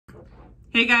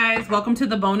Hey guys, welcome to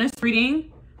the bonus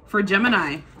reading for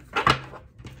Gemini.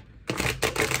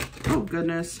 Oh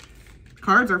goodness.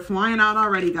 Cards are flying out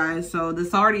already, guys. So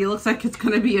this already looks like it's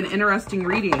going to be an interesting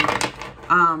reading.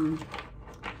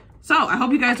 So I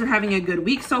hope you guys are having a good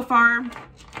week so far.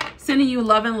 Sending you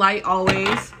love and light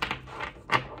always.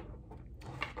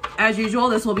 As usual,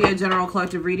 this will be a general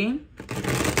collective reading.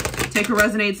 Take what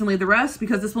resonates and leave the rest,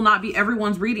 because this will not be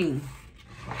everyone's reading.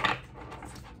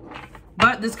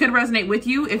 But this could resonate with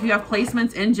you if you have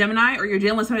placements in Gemini, or you're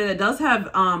dealing with somebody that does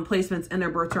have placements in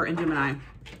their birth chart in Gemini.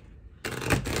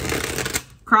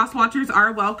 Cross watchers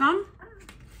are welcome.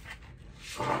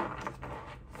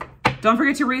 Don't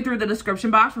forget to read through the description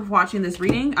box for watching this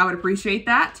reading. I would appreciate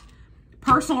that.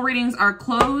 Personal readings are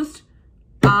closed.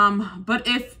 But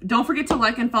don't forget to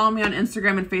like and follow me on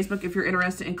Instagram and Facebook if you're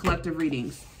interested in collective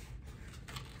readings.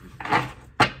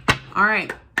 All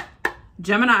right.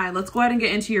 Gemini, let's go ahead and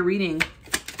get into your reading.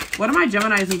 What do my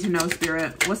Geminis need to know,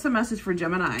 Spirit? What's the message for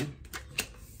Gemini?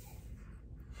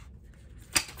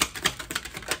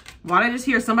 Why did I just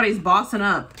hear somebody's bossing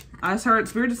up? I just heard,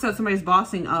 Spirit just said somebody's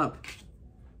bossing up.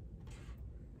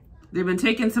 They've been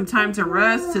taking some time to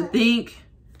rest, to think,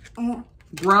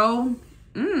 grow.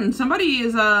 Somebody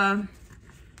is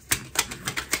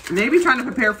maybe trying to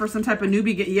prepare for some type of new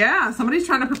beginning. Yeah, somebody's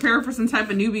trying to prepare for some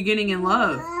type of new beginning in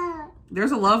love.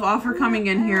 There's a love offer coming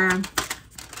in here.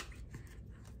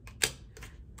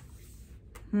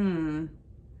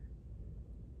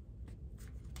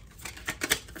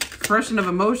 Expression of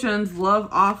emotions, love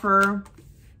offer.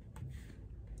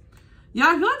 Yeah,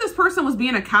 I feel like this person was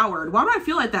being a coward. Why do I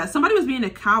feel like that? Somebody was being a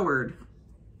coward.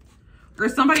 Or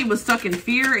somebody was stuck in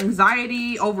fear,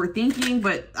 anxiety, overthinking,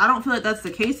 but I don't feel like that's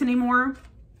the case anymore.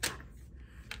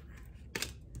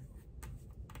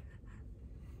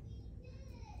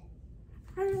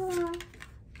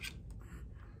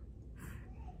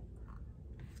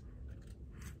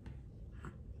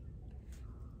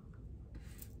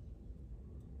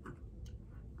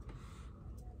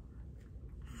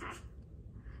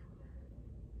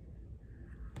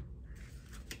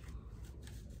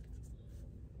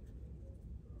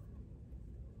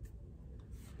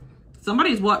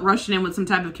 Somebody's rushing in with some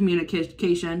type of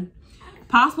communication.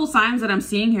 Possible signs that I'm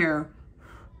seeing here.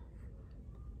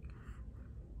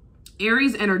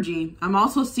 Aries energy. I'm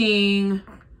also seeing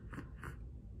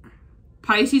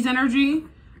Pisces energy.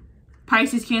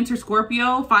 Pisces, Cancer,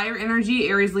 Scorpio. Fire energy.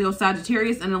 Aries, Leo,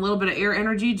 Sagittarius. And a little bit of air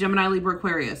energy. Gemini, Libra,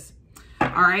 Aquarius. All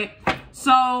right.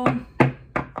 So,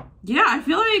 yeah, I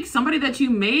feel like somebody that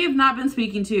you may have not been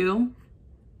speaking to.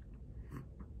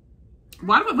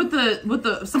 Why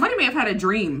somebody may have had a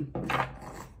dream.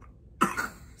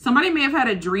 Somebody may have had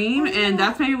a dream, and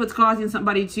that's maybe what's causing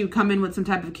somebody to come in with some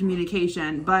type of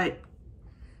communication. But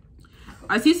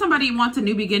I see somebody wants a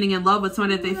new beginning in love with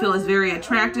somebody that they feel is very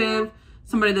attractive.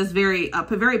 Somebody that's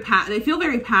they feel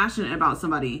very passionate about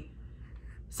somebody.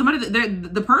 Somebody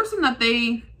that the person that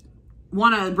they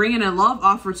want to bring in a love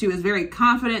offer to is very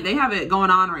confident. They have it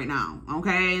going on right now.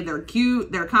 Okay. They're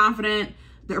cute. They're confident.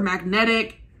 They're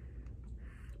magnetic.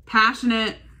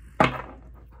 Passionate.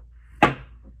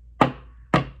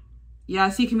 Yeah, I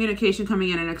see communication coming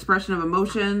in, an expression of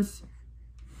emotions.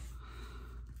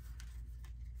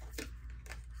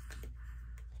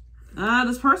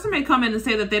 This person may come in and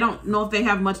say that they don't know if they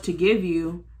have much to give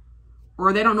you,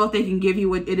 or they don't know if they can give you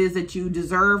what it is that you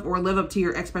deserve or live up to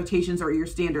your expectations or your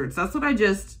standards. That's what I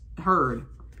just heard.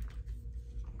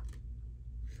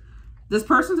 This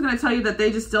person's going to tell you that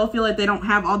they just still feel like they don't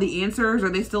have all the answers, or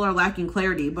they still are lacking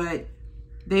clarity, but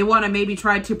they want to maybe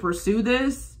try to pursue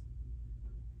this.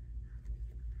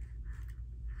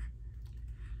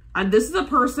 And this is a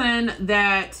person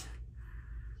that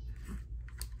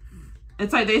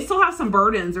it's like they still have some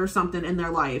burdens or something in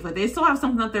their life. Like they still have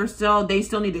something that they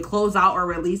still need to close out or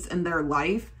release in their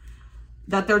life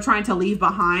that they're trying to leave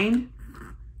behind.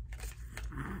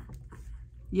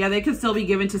 Yeah, they could still be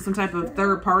given to some type of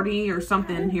third party or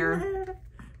something here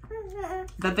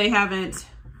that they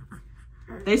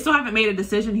still haven't made a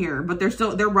decision here, but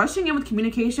they're rushing in with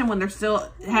communication when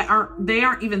they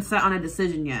aren't even set on a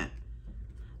decision yet.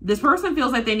 This person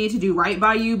feels like they need to do right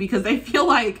by you because they feel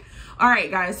like, all right,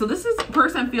 guys, so this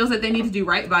person feels that they need to do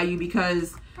right by you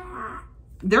because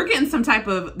they're getting some type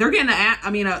of,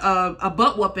 a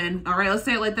butt whooping. All right, let's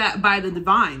say it like that, by the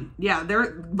divine. Yeah,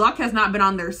 their luck has not been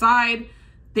on their side.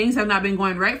 Things have not been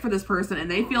going right for this person, and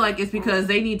they feel like it's because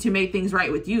they need to make things right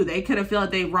with you. They could have feel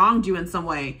like they wronged you in some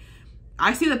way.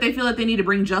 I see that they feel like they need to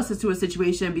bring justice to a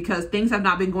situation because things have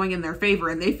not been going in their favor,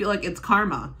 and they feel like it's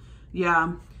karma.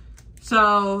 Yeah.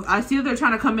 So I see that they're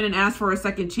trying to come in and ask for a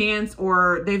second chance,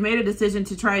 or they've made a decision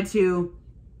to try to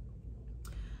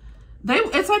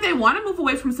It's like they want to move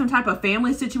away from some type of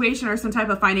family situation or some type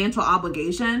of financial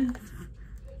obligation.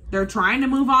 They're trying to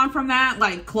move on from that,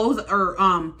 like close or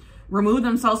remove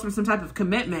themselves from some type of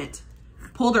commitment,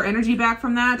 pull their energy back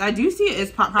from that. I do see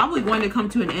it's probably going to come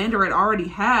to an end, or it already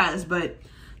has, but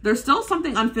there's still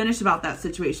something unfinished about that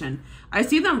situation. I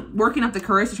see them working up the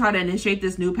courage to try to initiate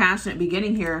this new passionate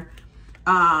beginning here.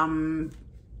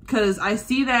 Because I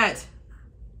see that.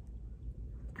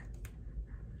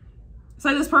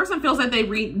 So this person feels like they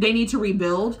need to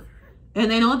rebuild, and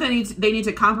they know that they need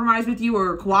to compromise with you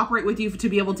or cooperate with you to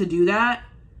be able to do that.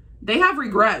 They have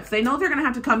regrets. They know they're going to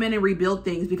have to come in and rebuild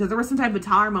things because there was some type of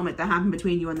tower moment that happened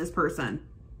between you and this person.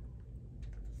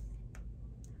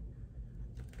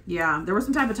 Yeah, there was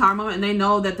some type of tower moment, and they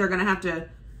know that they're going to have to,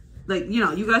 like, you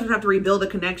know, you guys would have to rebuild a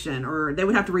connection, or they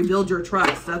would have to rebuild your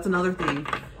trust. That's another thing.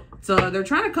 So they're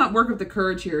trying to work with the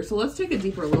courage here. So let's take a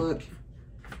deeper look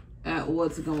at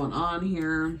what's going on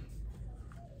here.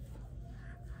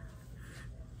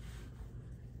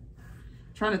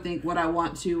 Trying to think what I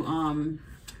want to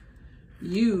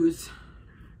use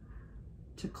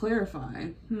to clarify.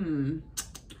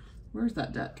 Where's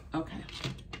that deck? Okay.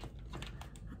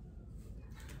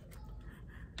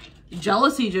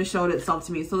 Jealousy just showed itself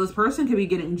to me. So this person could be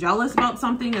getting jealous about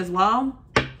something as well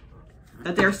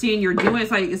that they're seeing you're doing.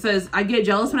 It's like it says, I get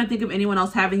jealous when I think of anyone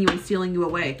else having you and stealing you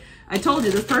away. I told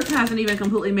you, this person hasn't even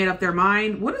completely made up their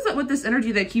mind. What is it with this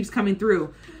energy that keeps coming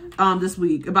through this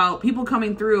week about people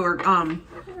coming through or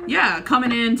yeah,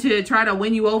 coming in to try to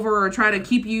win you over or try to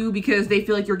keep you because they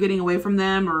feel like you're getting away from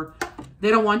them, or they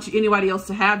don't want anybody else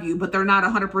to have you, but they're not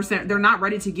 100%, they're not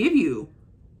ready to give you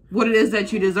what it is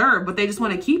that you deserve, but they just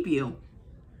want to keep you.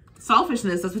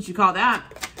 Selfishness, that's what you call that.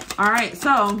 All right,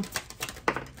 so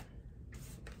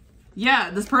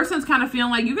yeah, this person's kind of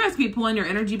feeling like you guys keep pulling your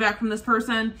energy back from this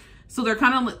person. So they're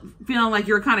kind of feeling like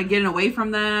you're kind of getting away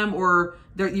from them, or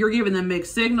you're giving them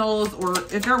mixed signals, or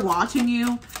if they're watching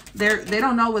you, they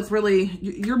don't know what's really,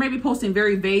 you're maybe posting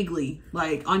very vaguely,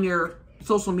 like on your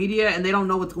social media, and they don't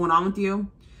know what's going on with you.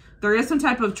 There is some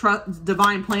type of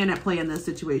divine plan at play in this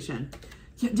situation.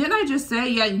 Didn't I just say,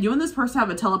 yeah, you and this person have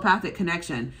a telepathic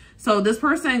connection. So this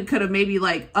person could have maybe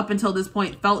like up until this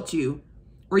point felt you,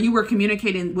 or you were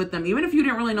communicating with them, even if you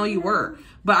didn't really know you were.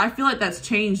 But I feel like that's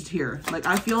changed here. Like,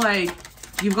 I feel like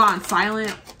you've gone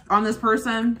silent on this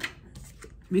person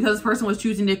because this person was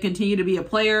choosing to continue to be a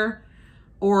player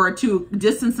or to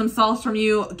distance themselves from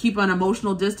you, keep an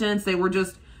emotional distance. They were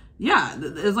just, yeah,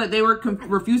 it's like they were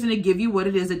refusing to give you what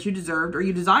it is that you deserved or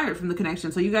you desired from the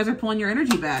connection. So you guys are pulling your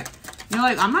energy back. You're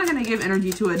like, I'm not going to give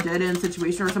energy to a dead-end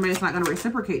situation or somebody that's not going to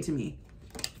reciprocate to me.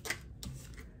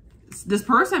 This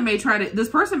person may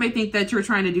think that you're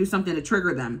trying to do something to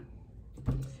trigger them.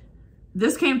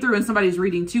 This came through in somebody's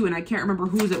reading too, and I can't remember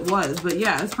whose it was, but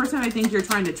yeah, this person may think you're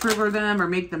trying to trigger them or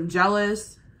make them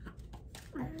jealous.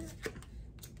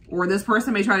 Or this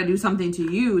person may try to do something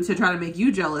to you to try to make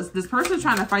you jealous. This person's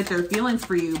trying to fight their feelings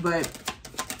for you, but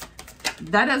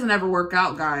that doesn't ever work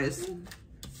out, guys.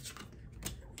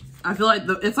 I feel like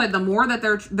it's like the more that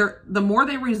the more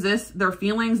they resist their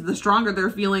feelings, the stronger their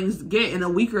feelings get and the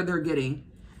weaker they're getting.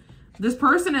 This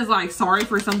person is like sorry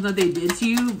for something that they did to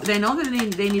you. They know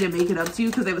that they need to make it up to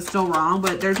you because it was still wrong,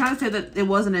 but they're trying to say that it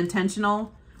wasn't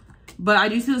intentional. But I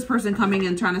do see this person coming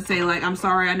and trying to say like, I'm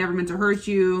sorry, I never meant to hurt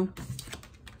you.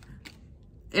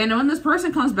 And when this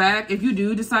person comes back, if you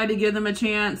do decide to give them a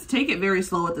chance, take it very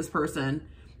slow with this person.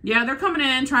 Yeah, they're coming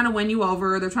in, trying to win you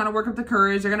over. They're trying to work up the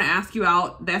courage. They're going to ask you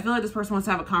out. I feel like this person wants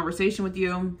to have a conversation with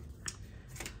you.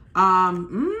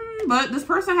 But this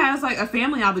person has like a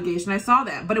family obligation. I saw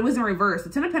that, but it was in reverse. The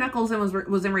Ten of Pentacles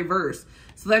was in reverse.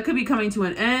 So that could be coming to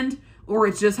an end, or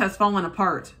it just has fallen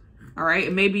apart. All right.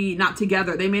 It may be not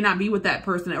together. They may not be with that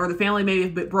person, or the family may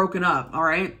have been broken up. All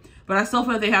right. But I still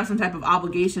feel like they have some type of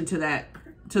obligation to that,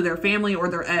 to their family or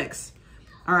their ex.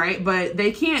 All right. But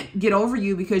they can't get over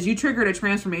you because you triggered a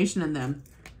transformation in them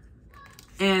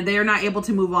and they are not able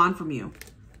to move on from you.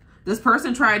 This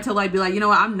person tried to like, be like, you know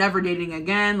what? I'm never dating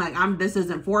again. Like this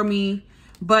isn't for me.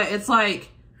 But it's like,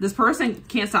 this person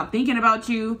can't stop thinking about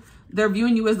you. They're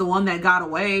viewing you as the one that got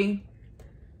away.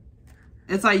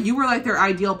 It's like, you were like their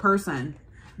ideal person.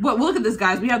 But look at this,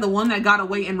 guys. We have the one that got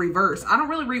away in reverse. I don't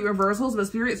really read reversals, but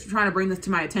Spirit's trying to bring this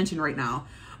to my attention right now.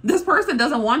 This person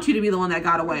doesn't want you to be the one that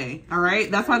got away. All right.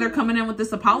 That's why they're coming in with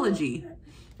this apology.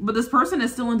 But this person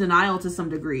is still in denial to some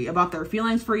degree about their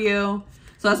feelings for you.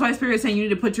 So that's why Spirit is saying you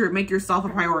need to make yourself a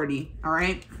priority. All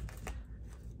right.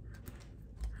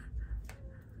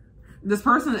 This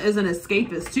person is an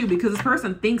escapist too, because this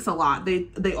person thinks a lot. They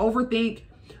overthink,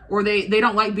 or they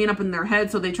don't like being up in their head.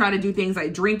 So they try to do things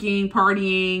like drinking,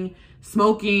 partying,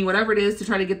 smoking, whatever it is to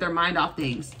try to get their mind off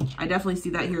things. I definitely see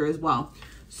that here as well.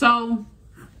 So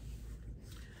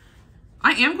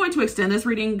I am going to extend this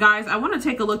reading, guys. I want to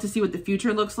take a look to see what the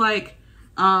future looks like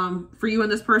for you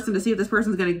and this person, to see if this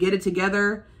person's going to get it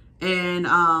together and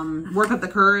work up the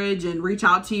courage and reach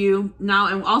out to you. Now,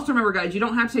 and also remember, guys, you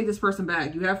don't have to take this person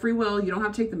back. You have free will. You don't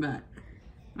have to take them back.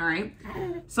 All right.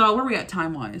 So where are we at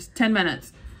time-wise? 10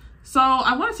 minutes. So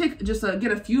I want to take just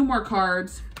get a few more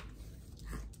cards.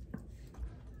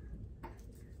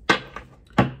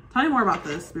 Tell me more about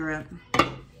this, Spirit.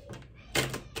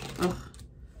 Ugh.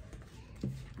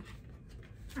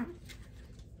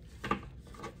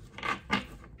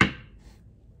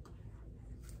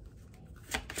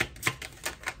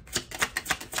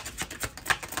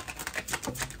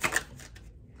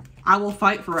 I will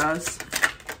fight for us.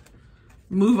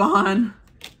 Move on.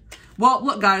 Well,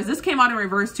 look, guys, this came out in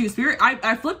reverse too. Spirit,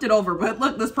 I flipped it over, but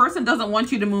look, this person doesn't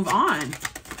want you to move on.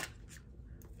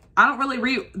 I don't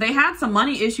really they had some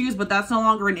money issues, but that's no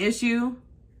longer an issue.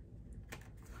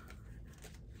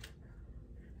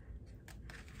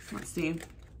 Let's see.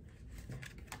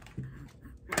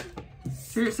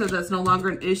 Spirit says that's no longer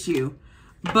an issue,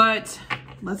 but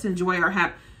let's enjoy our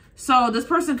happy. So this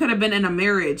person could have been in a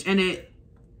marriage and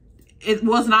it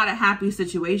was not a happy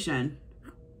situation.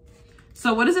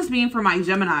 So what does this mean for my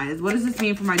Geminis? What does this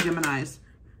mean for my Geminis?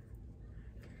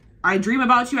 I dream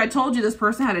about you. I told you this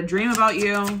person had a dream about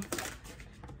you.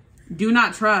 Do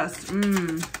not trust.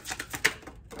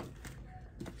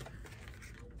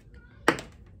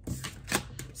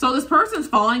 So this person's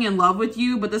falling in love with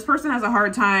you, but this person has a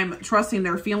hard time trusting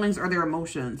their feelings or their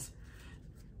emotions.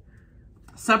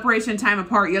 Separation, time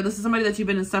apart. Yeah, this is somebody that you've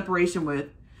been in separation with.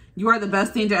 You are the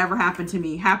best thing to ever happen to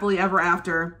me. Happily ever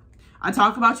after. I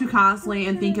talk about you constantly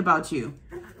and think about you.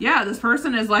 Yeah, this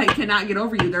person is like, cannot get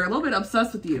over you. They're a little bit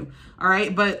obsessed with you. All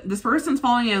right. But this person's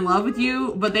falling in love with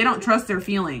you, but they don't trust their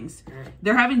feelings.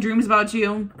 They're having dreams about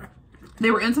you.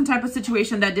 They were in some type of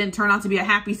situation that didn't turn out to be a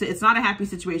happy, it's not a happy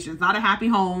situation. It's not a happy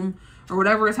home or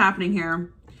whatever is happening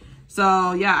here.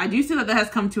 So yeah, I do see that has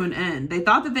come to an end. They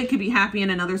thought that they could be happy in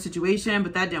another situation,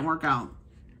 but that didn't work out.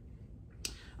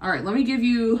 All right, let me give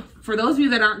you, for those of you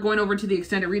that aren't going over to the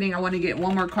extended reading, I want to get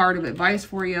one more card of advice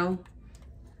for you.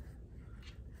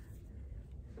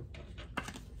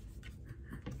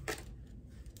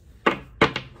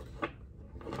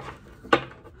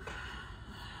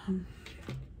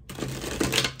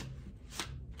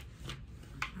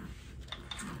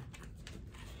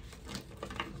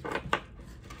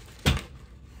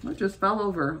 What just fell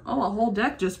over? Oh, a whole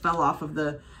deck just fell off of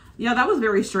the... Yeah, that was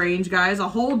very strange, guys. A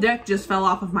whole deck just fell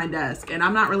off of my desk, and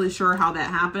I'm not really sure how that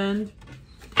happened.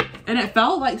 And it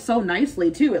fell, like, so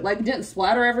nicely, too. It, like, didn't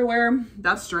splatter everywhere.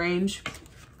 That's strange.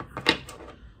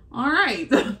 All right.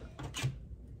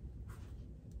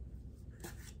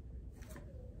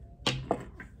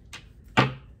 All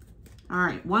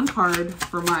right, one card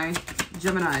for my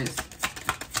Geminis.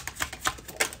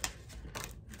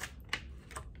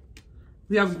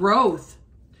 We have growth.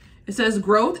 It says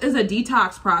growth is a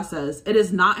detox process. It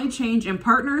is not a change in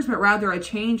partners, but rather a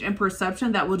change in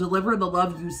perception that will deliver the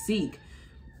love you seek.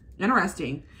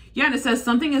 Interesting. Yeah, and it says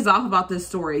something is off about this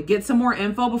story. Get some more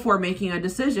info before making a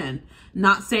decision.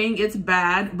 Not saying it's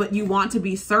bad, but you want to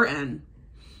be certain.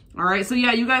 All right. So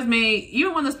yeah, you guys may,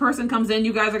 even when this person comes in,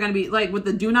 you guys are going to be like with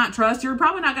the do not trust. You're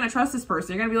probably not going to trust this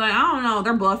person. You're going to be like, I don't know,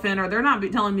 they're bluffing or they're not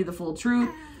telling me the full truth.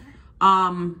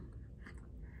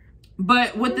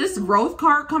 But with this growth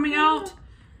card coming out,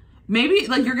 maybe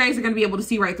like your guys are going to be able to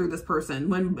see right through this person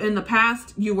when in the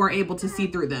past you weren't able to see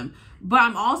through them. But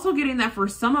I'm also getting that for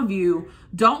some of you,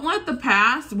 don't let the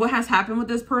past, what has happened with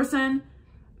this person,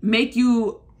 make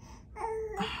you,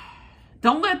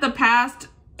 don't let the past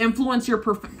influence your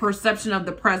perception of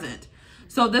the present.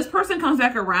 So if this person comes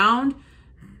back around,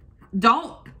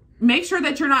 don't, make sure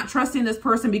that you're not trusting this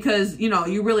person because, you know,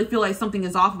 you really feel like something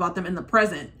is off about them in the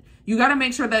present. You got to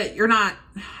make sure that you're not,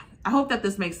 I hope that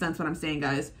this makes sense what I'm saying,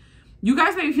 guys. You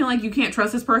guys may feel like you can't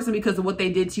trust this person because of what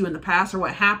they did to you in the past or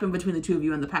what happened between the two of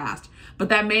you in the past. But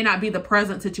that may not be the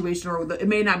present situation or it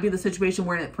may not be the situation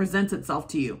where it presents itself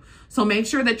to you. So make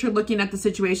sure that you're looking at the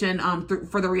situation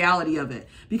for the reality of it.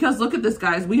 Because look at this,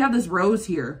 guys. We have this rose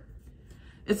here.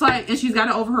 It's like, and she's got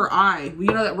it over her eye. You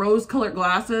know that rose-colored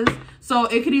glasses? So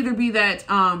it could either be that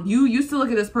you used to look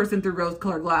at this person through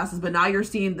rose-colored glasses, but now you're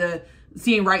seeing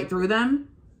right through them.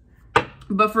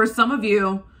 But for some of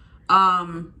you,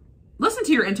 listen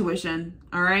to your intuition,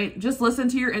 all right? Just listen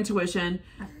to your intuition.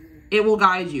 It will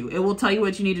guide you. It will tell you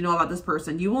what you need to know about this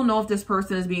person. You will know if this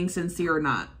person is being sincere or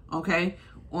not, okay?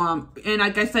 And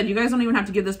like I said, you guys don't even have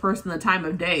to give this person the time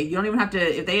of day. You don't even have to,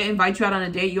 if they invite you out on a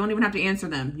date, you don't even have to answer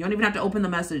them. You don't even have to open the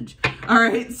message. All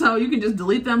right. So you can just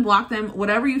delete them, block them,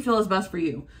 whatever you feel is best for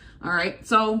you. All right.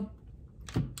 So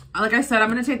like I said, I'm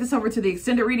going to take this over to the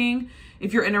extended reading.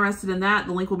 If you're interested in that,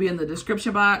 the link will be in the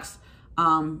description box.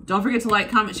 Don't forget to like,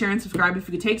 comment, share, and subscribe if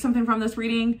you could take something from this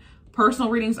reading.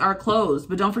 Personal readings are closed,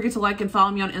 but don't forget to like and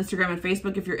follow me on Instagram and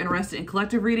Facebook if you're interested in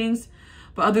collective readings.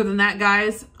 But other than that,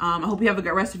 guys, I hope you have a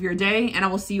good rest of your day, and I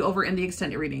will see you over in the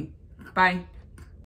extended reading. Bye.